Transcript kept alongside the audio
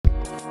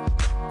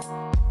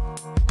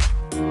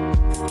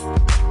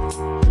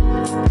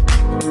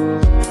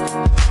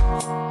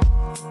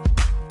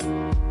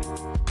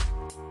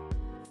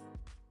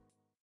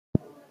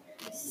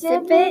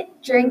Sip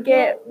it, drink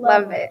it,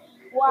 love it.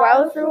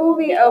 Wild Fruit will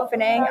be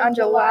opening on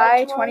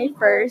July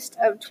 21st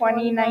of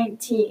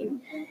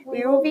 2019.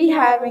 We will be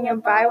having a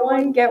buy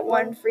one, get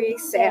one free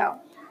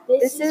sale.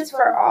 This is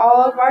for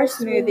all of our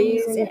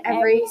smoothies in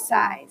every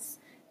size.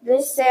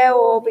 This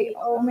sale will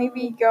only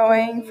be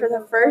going for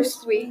the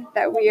first week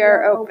that we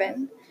are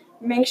open.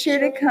 Make sure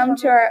to come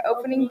to our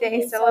opening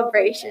day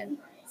celebration.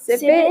 Sip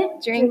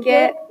it, drink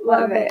it,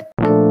 love it.